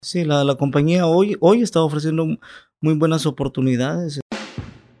Sí, la compañía hoy está ofreciendo muy buenas oportunidades.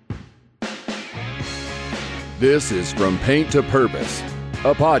 This is From Paint to Purpose,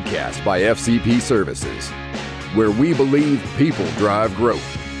 a podcast by FCP Services, where we believe people drive growth,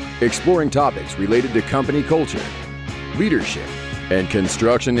 exploring topics related to company culture, leadership, and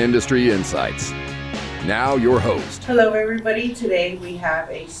construction industry insights. Now your host. Hello, everybody. Today we have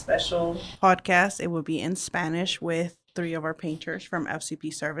a special podcast. It will be in Spanish with 3 of our painters from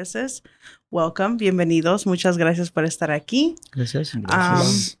FCP Services. Welcome, bienvenidos. Muchas gracias por estar aquí. Gracias.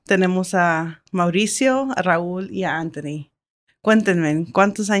 Tenemos a Mauricio, a Raúl y a Anthony. Cuéntenme,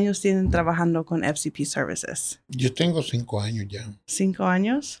 ¿cuántos años tienen trabajando con FCP Services? Yo tengo 5 años ya. 5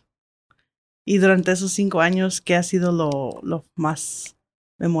 años. Y durante esos 5 años, ¿qué ha sido lo más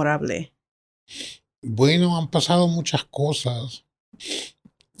memorable? Bueno, han pasado muchas cosas,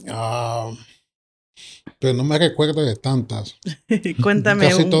 pero no me recuerdo de tantas. Cuéntame.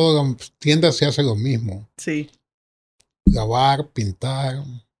 Casi todo tienda se hace lo mismo. Sí. Lavar, pintar,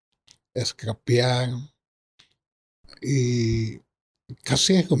 scrapear, y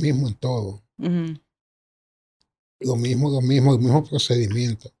casi es lo mismo en todo. Uh-huh. Lo mismo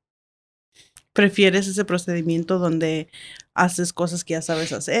procedimiento. ¿Prefieres ese procedimiento donde haces cosas que ya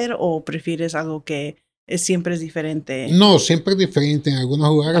sabes hacer o prefieres algo que siempre es diferente? No, siempre es diferente. En algunos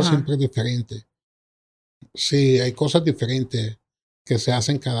lugares Ajá. siempre es diferente. Sí, hay cosas diferentes que se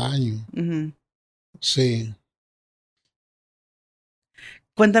hacen cada año. Uh-huh. Sí.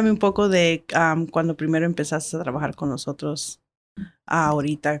 Cuéntame un poco de cuando primero empezaste a trabajar con nosotros a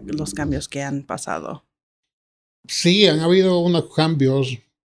ahorita, los cambios que han pasado. Sí, han habido unos cambios.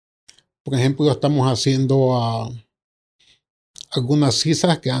 Por ejemplo, estamos haciendo algunas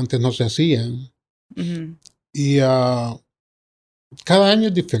cisas que antes no se hacían. Uh-huh. Y cada año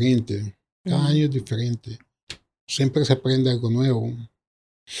es diferente. Cada Uh-huh. año es diferente. Siempre se aprende algo nuevo.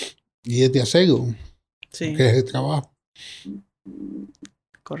 Y es de hacerlo, Sí, que es el trabajo.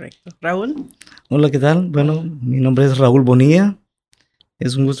 correcto. ¿Raúl? Hola, ¿qué tal? Bueno, mi nombre es Raúl Bonilla.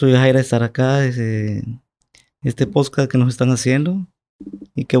 Es un gusto, Jaira, estar acá, este podcast que nos están haciendo.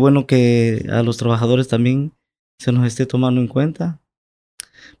 Y qué bueno que a los trabajadores también se nos esté tomando en cuenta.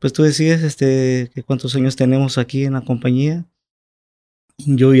 Pues tú decías que cuántos años tenemos aquí en la compañía.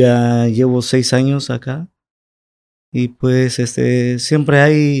 Yo ya llevo 6 años acá. Y pues siempre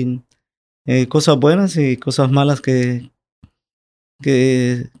hay cosas buenas y cosas malas que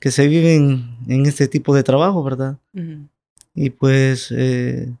se viven en este tipo de trabajo, ¿verdad? Uh-huh. Y pues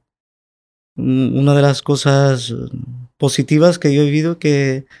una de las cosas positivas que yo he vivido,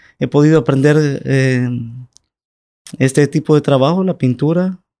 que he podido aprender este tipo de trabajo, la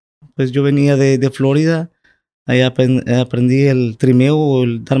pintura. Pues yo venía de Florida, ahí aprendí el trimeo,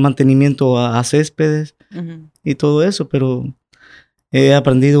 el dar mantenimiento a céspedes. Uh-huh. Y todo eso, pero he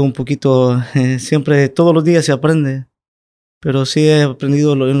aprendido un poquito, siempre, todos los días se aprende, pero sí he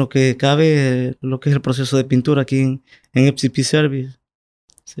aprendido en lo que cabe, lo que es el proceso de pintura aquí en FCP Service.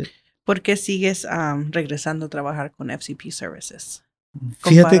 Sí. ¿Por qué sigues regresando a trabajar con FCP Services?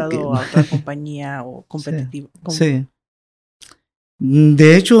 Fíjate Comparado que a otra compañía o competitiva. Sí.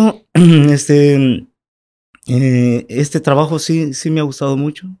 De hecho, este trabajo sí me ha gustado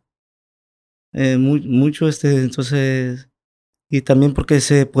mucho. Mucho, entonces, y también porque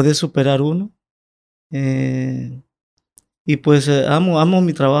se puede superar uno. Y pues amo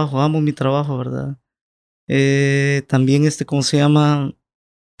mi trabajo, ¿verdad? También ¿cómo se llama?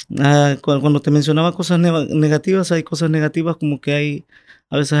 Cuando te mencionaba cosas negativas, hay cosas negativas como que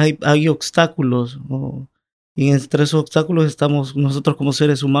a veces hay obstáculos, y entre esos obstáculos estamos nosotros como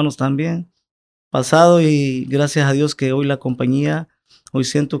seres humanos también. Pasado, y gracias a Dios que hoy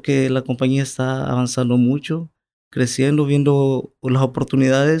siento que la compañía está avanzando mucho, creciendo, viendo las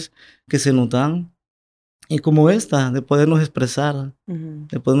oportunidades que se nos dan. Y como esta, de podernos expresar, Uh-huh.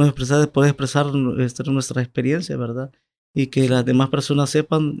 de poder expresar nuestra experiencia, ¿verdad? Y que las demás personas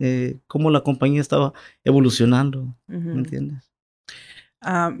sepan cómo la compañía estaba evolucionando, Uh-huh. ¿me entiendes?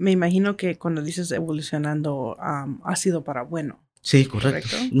 Me imagino que cuando dices evolucionando, ha sido para bueno. Sí, correcto.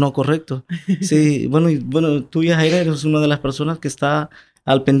 ¿Correcto? No, correcto. Sí, bueno, tú ya, Jaira, eres una de las personas que está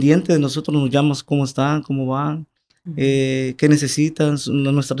al pendiente de nosotros, nos llamas cómo están, cómo van, Uh-huh. qué necesitan,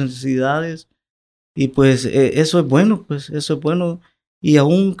 nuestras necesidades. Y pues eso es bueno, y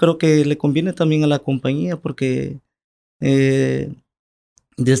aún creo que le conviene también a la compañía porque de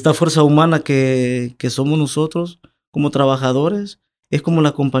esta fuerza humana que somos nosotros como trabajadores, es como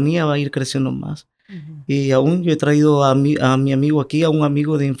la compañía va a ir creciendo más. Uh-huh. Y aún yo he traído a mi amigo aquí, a un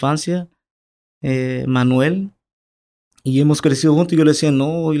amigo de infancia, Manuel, y hemos crecido juntos. Y yo le decía,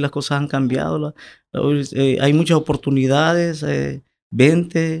 no, hoy las cosas han cambiado, hoy, hay muchas oportunidades,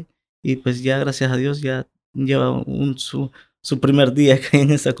 vente, y pues ya gracias a Dios ya lleva su primer día acá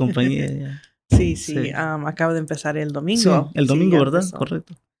en esta compañía. Ya. Sí, Sí. acaba de empezar el Sí, domingo. el domingo, ya ¿verdad? empezó.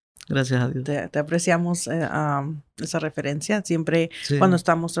 Correcto. Gracias a Dios. Te apreciamos esa referencia. Siempre Sí. cuando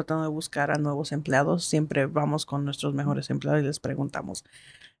estamos tratando de buscar a nuevos empleados, siempre vamos con nuestros mejores empleados y les preguntamos,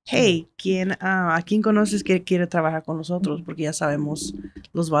 hey, ¿a quién conoces que quiere trabajar con nosotros? Porque ya sabemos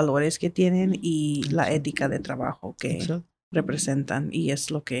los valores que tienen y la Exacto. ética de trabajo que Exacto. representan, y es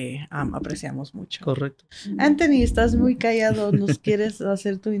lo que apreciamos mucho. Correcto. Anthony, estás muy callado. ¿Nos quieres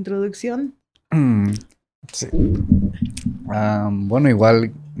hacer tu introducción? Sí. Bueno,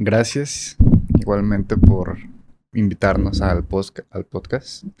 igual, gracias igualmente por invitarnos al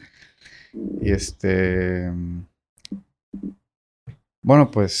podcast. Y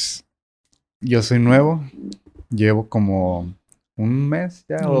bueno, pues yo soy nuevo, llevo como un mes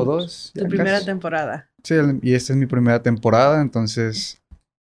ya o dos. Tu ya primera casi. temporada. Sí, y esta es mi primera temporada, entonces,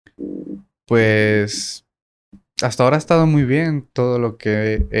 pues, hasta ahora ha estado muy bien todo lo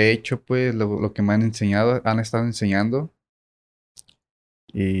que he hecho, pues, lo que me han estado enseñando.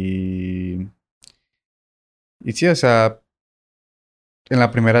 Y sí, o sea, en la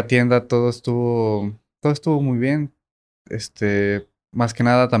primera tienda todo estuvo muy bien. Más que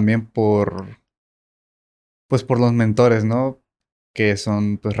nada también pues por los mentores, ¿no? Que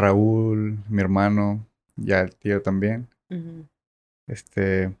son, pues, Raúl, mi hermano, ya el tío también. Ujú.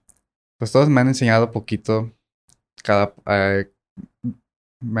 Pues todos me han enseñado poquito,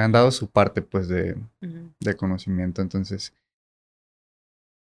 me han dado su parte, pues, Ujú. de conocimiento. Entonces,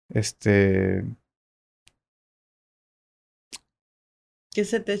 ¿qué ¿Qué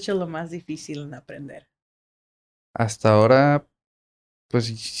se te ha hecho lo más difícil en aprender? hasta ahora,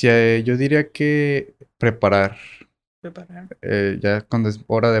 pues yo diría que preparar. Preparar. Ya cuando es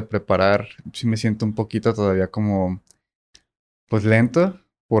hora de preparar, sí me siento un poquito todavía como, pues, lento,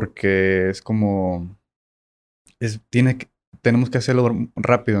 porque es como, tenemos que hacerlo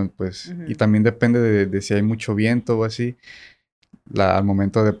rápido, pues, y Ujú. también depende de si hay mucho viento o así, al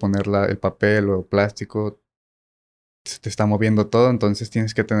momento de poner el papel o plástico, se te está moviendo todo, entonces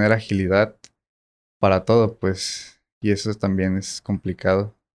tienes que tener agilidad para todo, pues, y eso también es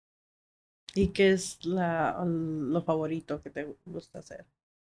complicado. ¿Y qué es lo favorito que te gusta hacer?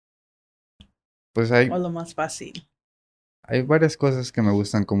 Pues ¿O lo más fácil? hay varias cosas que me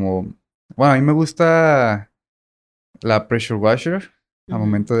gustan, como, bueno, a mí me gusta la pressure washer. Al Ujú.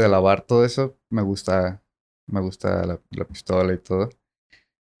 momento de lavar todo eso, me gusta la pistola y todo.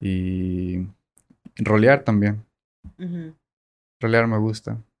 Y rolear también. Ujú. Rolear me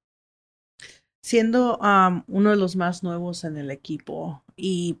gusta. Siendo uno de los más nuevos en el equipo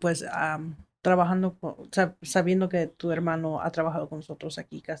y pues trabajando, sabiendo que tu hermano ha trabajado con nosotros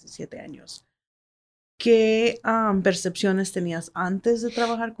aquí casi 7 años, ¿qué percepciones tenías antes de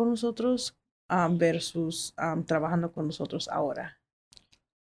trabajar con nosotros versus trabajando con nosotros ahora?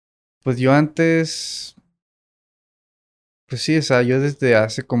 Pues yo antes, pues sí, o sea, yo desde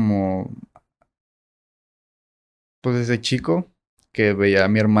hace como, pues desde chico, que veía a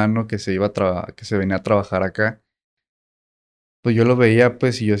mi hermano que que se venía a trabajar acá, pues yo lo veía,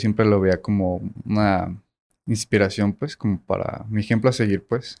 pues, y yo siempre lo veía como una inspiración, pues, como para mi ejemplo a seguir,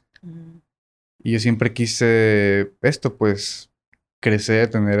 pues. Ujú. Y yo siempre quise esto, pues, crecer,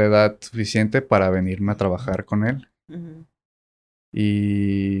 tener edad suficiente para venirme a trabajar con él. Ujú.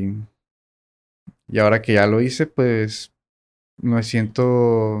 Y, y ahora que ya lo hice, pues me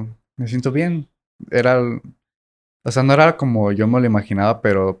siento bien. O sea, no era como yo me lo imaginaba,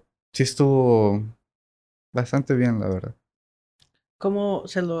 pero sí estuvo bastante bien, la verdad. ¿Cómo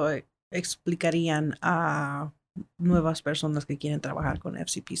se lo explicarían a nuevas personas que quieren trabajar con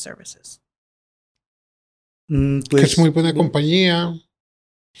FCP Services? Que es muy buena bien,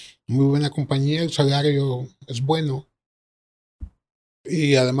 compañía, el salario es bueno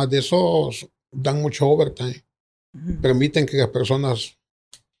y además de eso dan mucho overtime, Ujú. permiten que las personas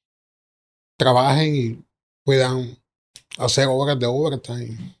trabajen y puedan hacer horas de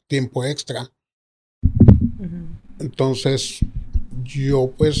overtime, tiempo extra. Ujú. Entonces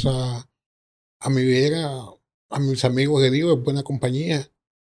yo pues a mi vida, a mis amigos les digo, es buena compañía,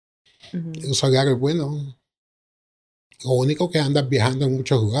 Ujú. el salario es bueno. Lo único que andas viajando en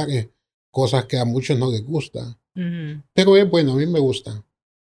muchos lugares, cosas que a muchos no les gusta. Ujú. Pero es bueno, a mí me gusta.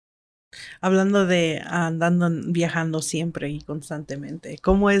 Hablando de andando, viajando siempre y constantemente,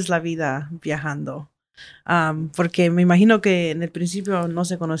 ¿cómo es la vida viajando? Porque me imagino que en el principio no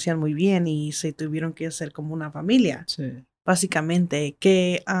se conocían muy bien y se tuvieron que hacer como una familia. sí. Básicamente,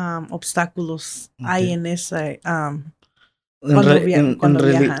 ¿qué obstáculos hay Okay. en ese En cuando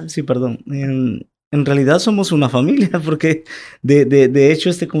reali- viajan? sí, perdón. en realidad somos una familia, porque de hecho,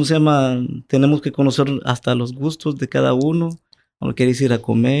 ¿cómo se llama? Tenemos que conocer hasta los gustos de cada uno, a lo que quieres ir a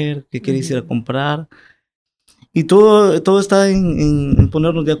comer, qué quieres ir a comprar. Y todo está en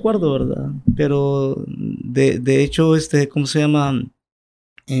ponernos de acuerdo, ¿verdad? Pero de hecho, ¿cómo se llama?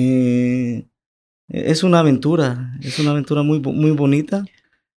 Es una aventura muy bonita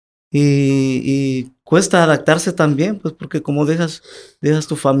y cuesta adaptarse también, pues porque como dejas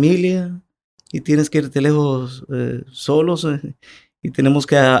tu familia y tienes que irte lejos solos y tenemos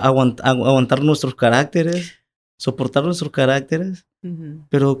que aguantar nuestros caracteres, soportar nuestros caracteres.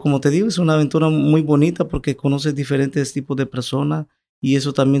 Pero como te digo, es una aventura muy bonita porque conoces diferentes tipos de personas y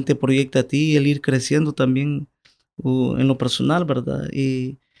eso también te proyecta a ti el ir creciendo también en lo personal, ¿verdad?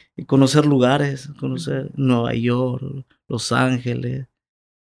 Y conocer lugares, conocer Nueva York, Los Ángeles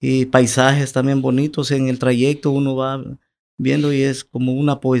y paisajes también bonitos. En el trayecto uno va viendo y es como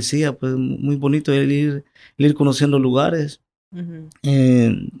una poesía, pues muy bonito el ir conociendo lugares.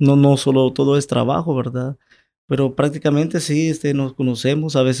 No solo todo es trabajo, ¿verdad? Pero prácticamente sí, nos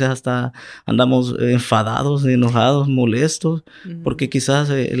conocemos, a veces hasta andamos enfadados, enojados, molestos, porque quizás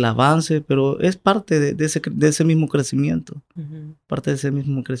el avance, pero es parte de ese mismo crecimiento, parte de ese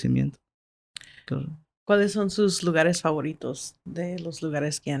mismo crecimiento. Claro. ¿Cuáles son sus lugares favoritos de los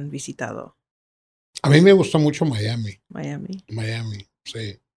lugares que han visitado? A mí me gustó mucho Miami. Miami,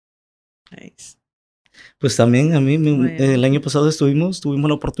 sí. Nice. Pues también a mí, el año pasado tuvimos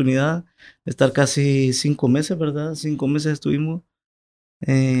la oportunidad de estar casi 5 meses, ¿verdad? 5 meses estuvimos.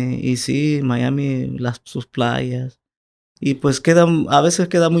 Y sí, Miami, sus playas. Y pues a veces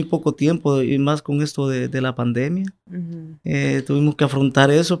queda muy poco tiempo, y más con esto de la pandemia. Tuvimos que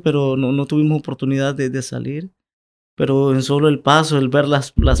afrontar eso, pero no tuvimos oportunidad de salir. Pero en solo el paso, el ver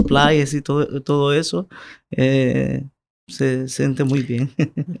las playas y todo eso, se siente muy bien.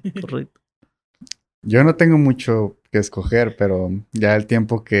 Correcto. Yo no tengo mucho que escoger, pero ya el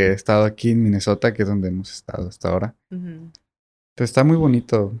tiempo que he estado aquí en Minnesota, que es donde hemos estado hasta ahora, pues está muy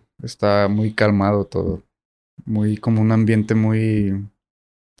bonito, está muy calmado todo, muy como un ambiente muy,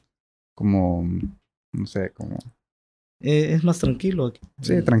 como, no sé, como... Es más tranquilo aquí.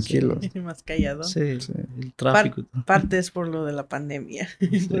 Sí, tranquilo. Sí, más callado. Sí, el tráfico. Parte es por lo de la pandemia,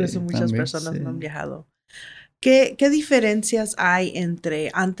 por eso muchas también, personas no han viajado. ¿Qué diferencias hay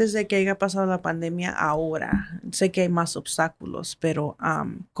entre antes de que haya pasado la pandemia ahora? Sé que hay más obstáculos, pero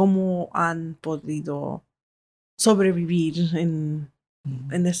 ¿cómo han podido sobrevivir en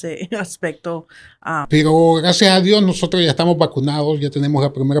ese aspecto? Pero gracias a Dios nosotros ya estamos vacunados, ya tenemos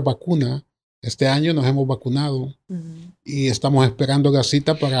la primera vacuna. Este año nos hemos vacunado y estamos esperando la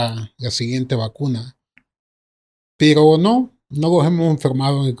cita para la siguiente vacuna. Pero no nos hemos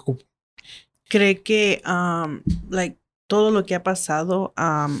enfermado en el grupo. ¿Cree que todo lo que ha pasado,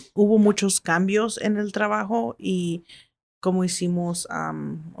 hubo muchos cambios en el trabajo y cómo hicimos,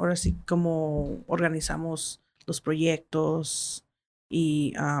 ahora sí, cómo organizamos los proyectos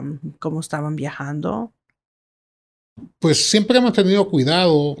y cómo estaban viajando? Pues siempre hemos tenido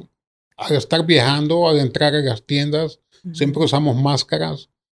cuidado al estar viajando, al entrar a las tiendas. Siempre usamos máscaras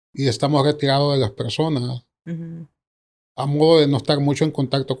y estamos retirados de las personas. A modo de no estar mucho en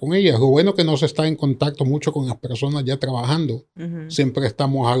contacto con ellas. Lo bueno que no se está en contacto mucho con las personas ya trabajando. Siempre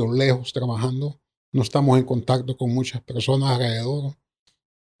estamos a lo lejos trabajando. No estamos en contacto con muchas personas alrededor.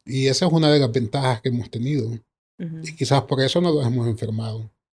 Y esa es una de las ventajas que hemos tenido. Y quizás por eso no nos hemos enfermado.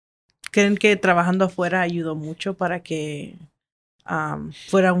 ¿Creen que trabajando afuera ayudó mucho para que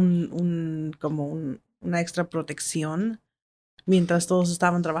fuera una extra protección mientras todos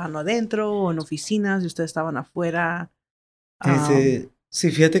estaban trabajando adentro o en oficinas y ustedes estaban afuera?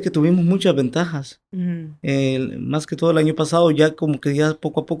 Sí, fíjate que tuvimos muchas ventajas. Más que todo el año pasado, ya como que ya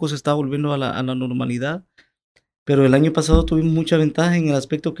poco a poco se está volviendo a la normalidad. Pero el año pasado tuvimos mucha ventaja en el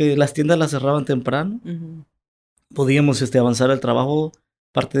aspecto que las tiendas las cerraban temprano. Podíamos avanzar el trabajo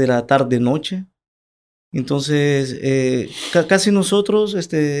parte de la tarde-noche. Entonces, casi nosotros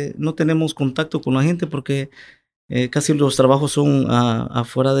no tenemos contacto con la gente porque casi los trabajos son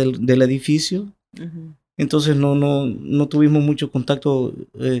afuera del edificio. Entonces no tuvimos mucho contacto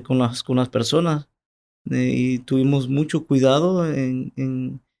con las personas y tuvimos mucho cuidado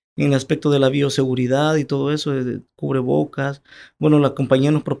en el aspecto de la bioseguridad y todo eso, de cubrebocas. Bueno, la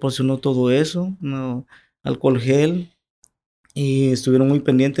compañía nos proporcionó todo eso, ¿no? Alcohol gel, y estuvieron muy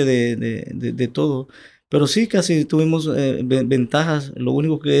pendientes de todo. Pero sí, casi tuvimos ventajas. Lo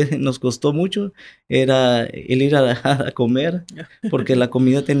único que nos costó mucho era el ir a comer, porque la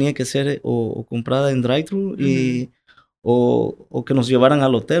comida tenía que ser o comprada en drive-thru o que nos llevaran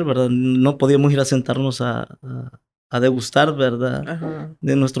al hotel, ¿verdad? No podíamos ir a sentarnos a degustar, ¿verdad?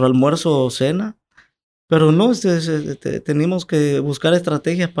 De nuestro almuerzo o cena. Pero no, tenemos que buscar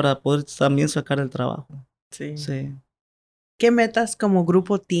estrategias para poder también sacar el trabajo. Sí. Sí. ¿Qué metas como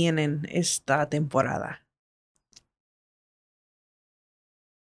grupo tienen esta temporada?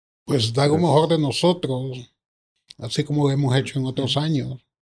 Pues dar lo mejor de nosotros, así como lo hemos hecho en otros años.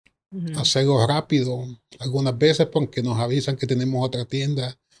 Hacerlo rápido, algunas veces porque nos avisan que tenemos otra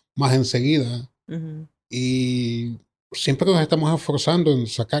tienda más enseguida. Y siempre nos estamos esforzando en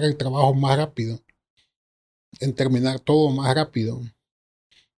sacar el trabajo más rápido, en terminar todo más rápido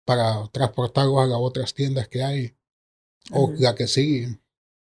para transportarlos a las otras tiendas que hay o la que sigue.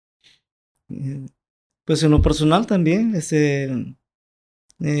 Pues en lo personal también,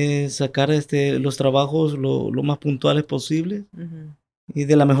 sacar los trabajos lo más puntuales posible y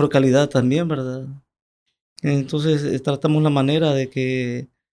de la mejor calidad también, ¿verdad? Entonces tratamos la manera de que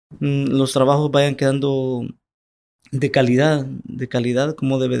los trabajos vayan quedando de calidad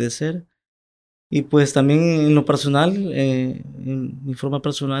como debe de ser. Y pues también en lo personal, en mi forma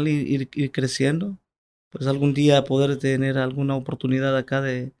personal, ir creciendo. Pues algún día poder tener alguna oportunidad acá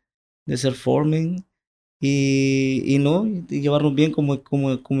de ser foreman y llevarnos bien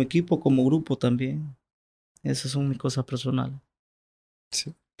como equipo, como grupo también. Esas son mis cosas personales.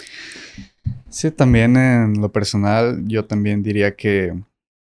 Sí. Sí, también en lo personal, yo también diría que,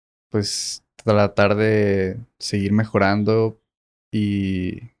 pues, tratar de seguir mejorando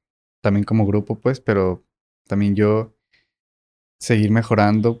y también como grupo, pues, pero también yo seguir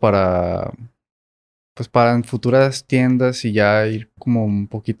mejorando pues, para en futuras tiendas y ya ir como un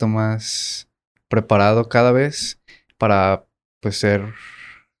poquito más preparado cada vez para, pues,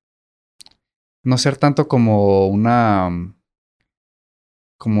 no ser tanto como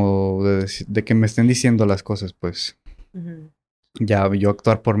como de que me estén diciendo las cosas, pues. Ya yo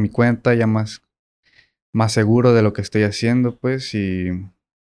actuar por mi cuenta, ya más seguro de lo que estoy haciendo, pues, y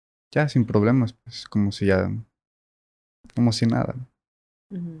ya sin problemas, pues, como si nada.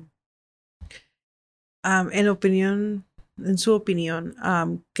 En su opinión,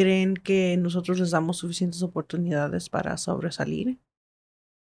 ¿creen que nosotros les damos suficientes oportunidades para sobresalir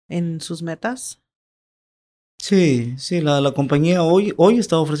en sus metas? Sí, la compañía hoy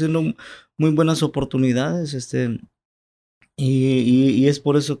está ofreciendo muy buenas oportunidades, y es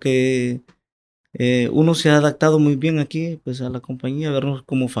por eso que uno se ha adaptado muy bien aquí, pues a la compañía, vernos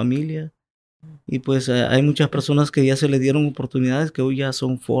como familia. Y pues hay muchas personas que ya se le dieron oportunidades, que hoy ya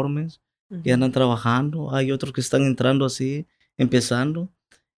son formes, que andan trabajando. Hay otros que están entrando así, empezando.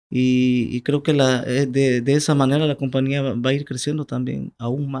 Y creo que de esa manera la compañía va a ir creciendo también,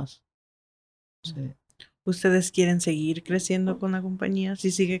 aún más. Sí, ¿Ustedes quieren seguir creciendo con la compañía?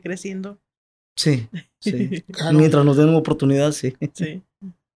 ¿Si sigue creciendo? sí. Sí. Claro. Mientras nos den oportunidad, sí. Sí.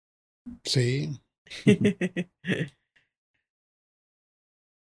 Sí.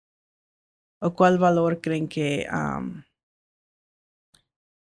 ¿O cuál valor creen que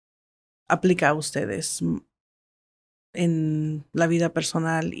aplica a ustedes en la vida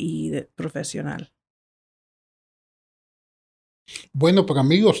personal y profesional? Bueno, para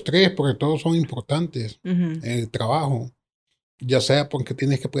mí los tres, porque todos son importantes en el trabajo. Ya sea porque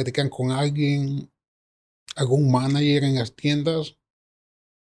tienes que platicar con alguien, algún manager en las tiendas,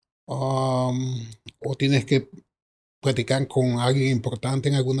 o tienes que platicar con alguien importante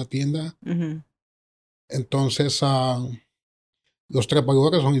en alguna tienda. Entonces, los tres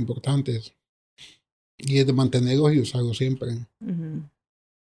valores son importantes y es de mantenerlos y usarlos siempre.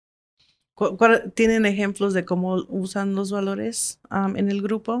 ¿Tienen ejemplos de cómo usan los valores en el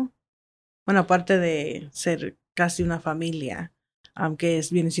grupo? Bueno, aparte de ser casi una familia, que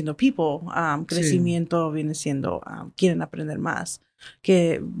viene siendo people, crecimiento viene siendo, quieren aprender más.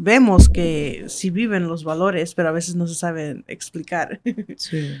 Que vemos que sí viven los valores, pero a veces no se saben explicar.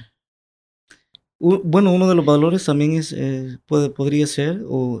 Sí. Bueno, uno de los valores también podría ser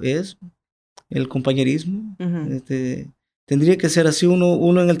o es el compañerismo. Tendría que ser así.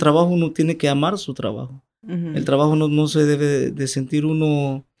 Uno en el trabajo, uno tiene que amar su trabajo. El trabajo no se debe de sentir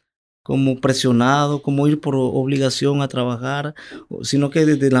uno como presionado, como ir por obligación a trabajar, sino que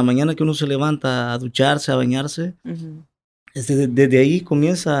desde la mañana que uno se levanta a ducharse, a bañarse, desde ahí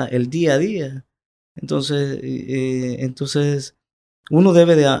comienza el día a día. Entonces uno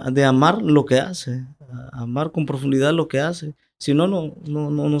debe de amar lo que hace, amar con profundidad lo que hace. Si no,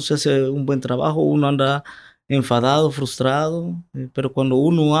 no se hace un buen trabajo, uno anda enfadado, frustrado, pero cuando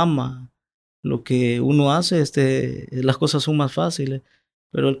uno ama lo que uno hace, las cosas son más fáciles.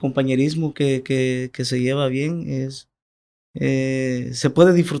 Pero el compañerismo que se lleva bien se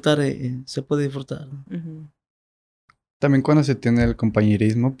puede disfrutar, se puede disfrutar. También cuando se tiene el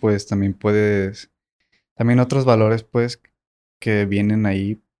compañerismo, pues también también otros valores, pues, que vienen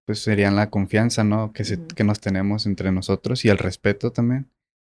ahí, pues serían la confianza, ¿no? Que nos tenemos entre nosotros y el respeto también.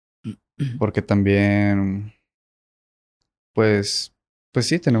 Porque también, pues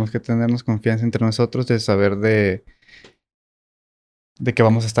sí, tenemos que tenernos confianza entre nosotros de saber de que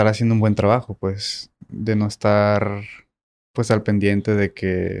vamos a estar haciendo un buen trabajo, pues, de no estar, pues, al pendiente de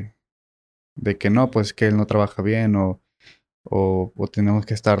que no, pues, que él no trabaja bien o tenemos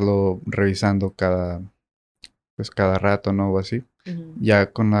que estarlo revisando cada rato, ¿no? O así.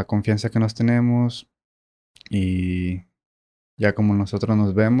 Ya con la confianza que nos tenemos y ya como nosotros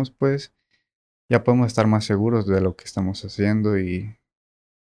nos vemos, pues, ya podemos estar más seguros de lo que estamos haciendo y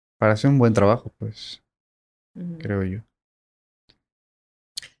para hacer un buen trabajo, pues, creo yo.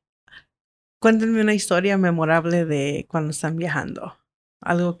 Cuéntenme una historia memorable de cuando están viajando.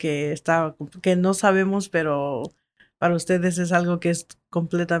 Algo que no sabemos, pero para ustedes es algo que es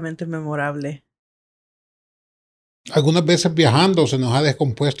completamente memorable. Algunas veces viajando se nos ha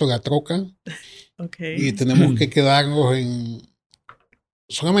descompuesto la troca y tenemos que quedarnos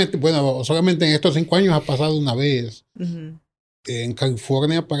solamente en estos 5 años ha pasado una vez. En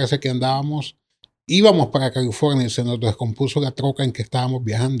California parece que íbamos para California y se nos descompuso la troca en que estábamos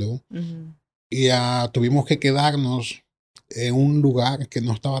viajando y tuvimos que quedarnos en un lugar que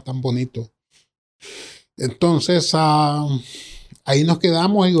no estaba tan bonito. Entonces ahí nos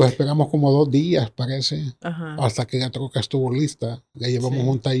quedamos y los esperamos como 2 días, parece, hasta que la troca estuvo lista. La llevamos a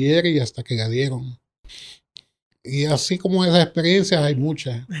un taller y hasta que la dieron. Y así como esas experiencias hay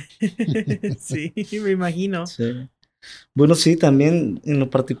muchas. Sí, me imagino. Sí. Bueno, sí, también en lo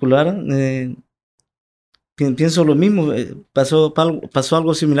particular pienso lo mismo. Pasó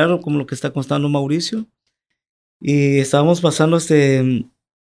algo similar como lo que está contando Mauricio. Y estábamos pasando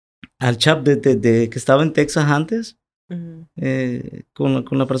al chap de que estaba en Texas antes.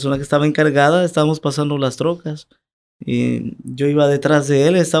 Con la persona que estaba encargada, estábamos pasando las trocas. Y yo iba detrás de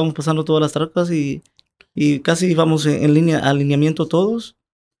él, estábamos pasando todas las trocas y casi íbamos en línea, alineamiento todos.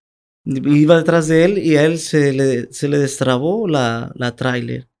 Iba detrás de él y a él se le destrabó la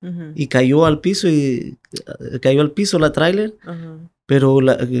tráiler y cayó al piso la tráiler. Pero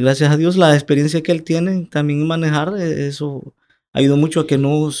gracias a Dios la experiencia que él tiene también en manejar, eso ayudó mucho a que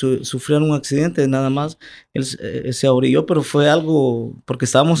no sufriera un accidente. Nada más él se ahorilló, pero fue algo porque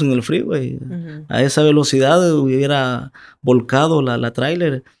estábamos en el freeway. A esa velocidad hubiera volcado la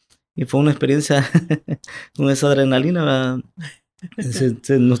tráiler y fue una experiencia con esa adrenalina, ¿verdad?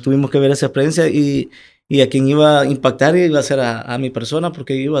 Nos tuvimos que ver esa experiencia y a quien iba a impactar iba a ser a mi persona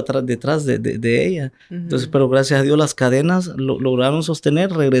porque yo iba detrás de ella. Entonces, pero gracias a Dios las cadenas lograron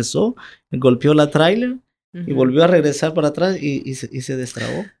sostener, regresó, golpeó la tráiler y volvió a regresar para atrás y se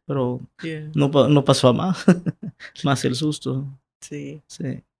destrabó, pero no pasó a más, más el susto. Sí.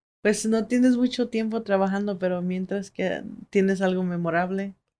 Sí. Pues no tienes mucho tiempo trabajando, pero mientras que tienes algo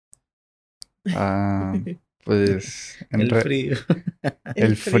memorable. Pues el frío.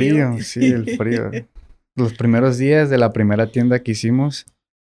 El frío, sí, el frío. Los primeros días de la primera tienda que hicimos,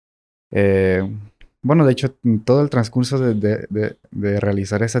 bueno, de hecho, todo el transcurso de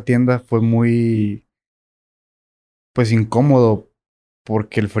realizar esa tienda fue muy, pues, incómodo,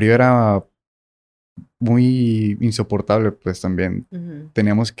 porque el frío era muy insoportable, pues, también.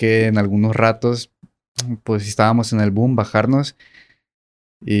 Teníamos que, en algunos ratos, pues, si estábamos en el boom, bajarnos.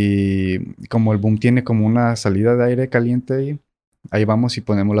 Y como el boom tiene como una salida de aire caliente ahí vamos y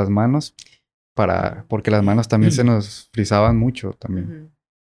ponemos las manos porque las manos también se nos frizaban mucho también.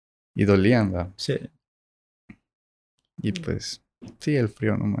 Y dolían, ¿verdad? Sí. Y pues, sí, el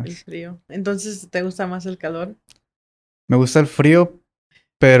frío nomás. El frío. Entonces, ¿te gusta más el calor? Me gusta el frío,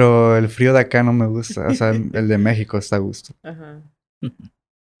 pero el frío de acá no me gusta. O sea, el de México está a gusto.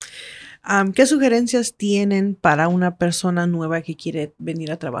 ¿Qué sugerencias tienen para una persona nueva que quiere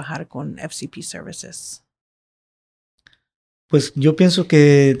venir a trabajar con FCP Services? Pues yo pienso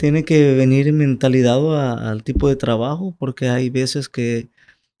que tiene que venir mentalizado al tipo de trabajo, porque hay veces que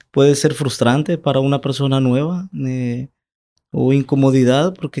puede ser frustrante para una persona nueva o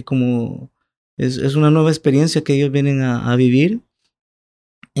incomodidad, porque como es una nueva experiencia que ellos vienen a vivir.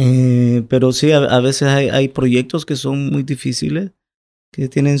 Pero sí, a veces hay proyectos que son muy difíciles, que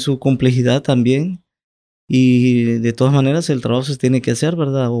tienen su complejidad también. Y de todas maneras el trabajo se tiene que hacer,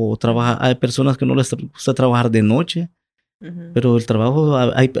 ¿verdad? Hay personas que no les gusta trabajar de noche. Pero el trabajo,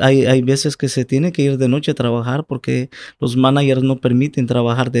 hay veces que se tiene que ir de noche a trabajar porque los managers no permiten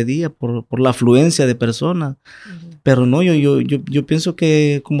trabajar de día por la afluencia de personas. Pero no, yo pienso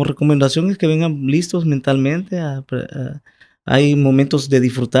que como recomendación es que vengan listos mentalmente. Hay momentos de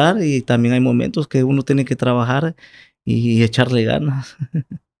disfrutar y también hay momentos que uno tiene que trabajar y echarle ganas.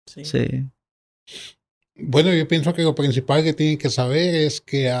 Sí. Sí. Bueno, yo pienso que lo principal que tienen que saber es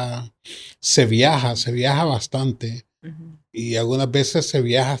que se viaja bastante y algunas veces se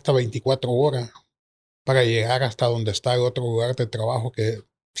viaja hasta 24 horas para llegar hasta donde está el otro lugar de trabajo que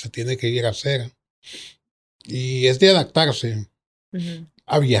se tiene que ir a hacer. Y es de adaptarse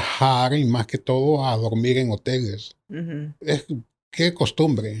a viajar y más que todo a dormir en hoteles. Es que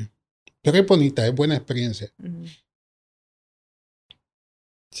costumbre, pero es bonita, es buena experiencia.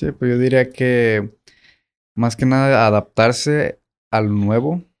 Sí, pues yo diría que más que nada adaptarse al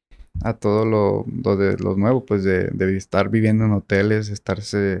nuevo, a todo lo nuevo, pues de estar viviendo en hoteles,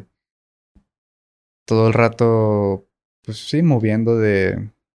 estarse todo el rato, pues sí, moviendo de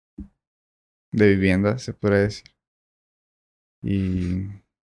vivienda, se puede decir. Y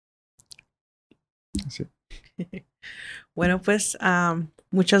sí. Bueno, pues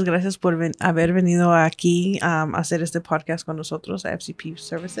muchas gracias por haber venido aquí a hacer este podcast con nosotros a FCP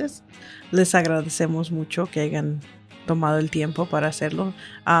Services. Les agradecemos mucho que hayan tomado el tiempo para hacerlo.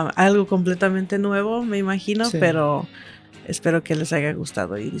 Algo completamente nuevo, me imagino, sí. Pero espero que les haya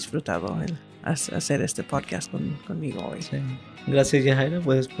gustado y disfrutado hacer este podcast conmigo hoy. Sí. Gracias, Yajaira,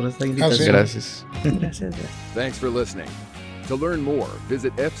 pues, por esta invitación. Gracias. Gracias. Thanks for listening. To learn more,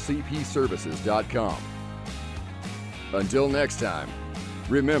 visit fcpservices.com. Until next time,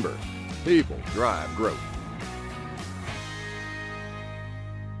 remember, people drive growth.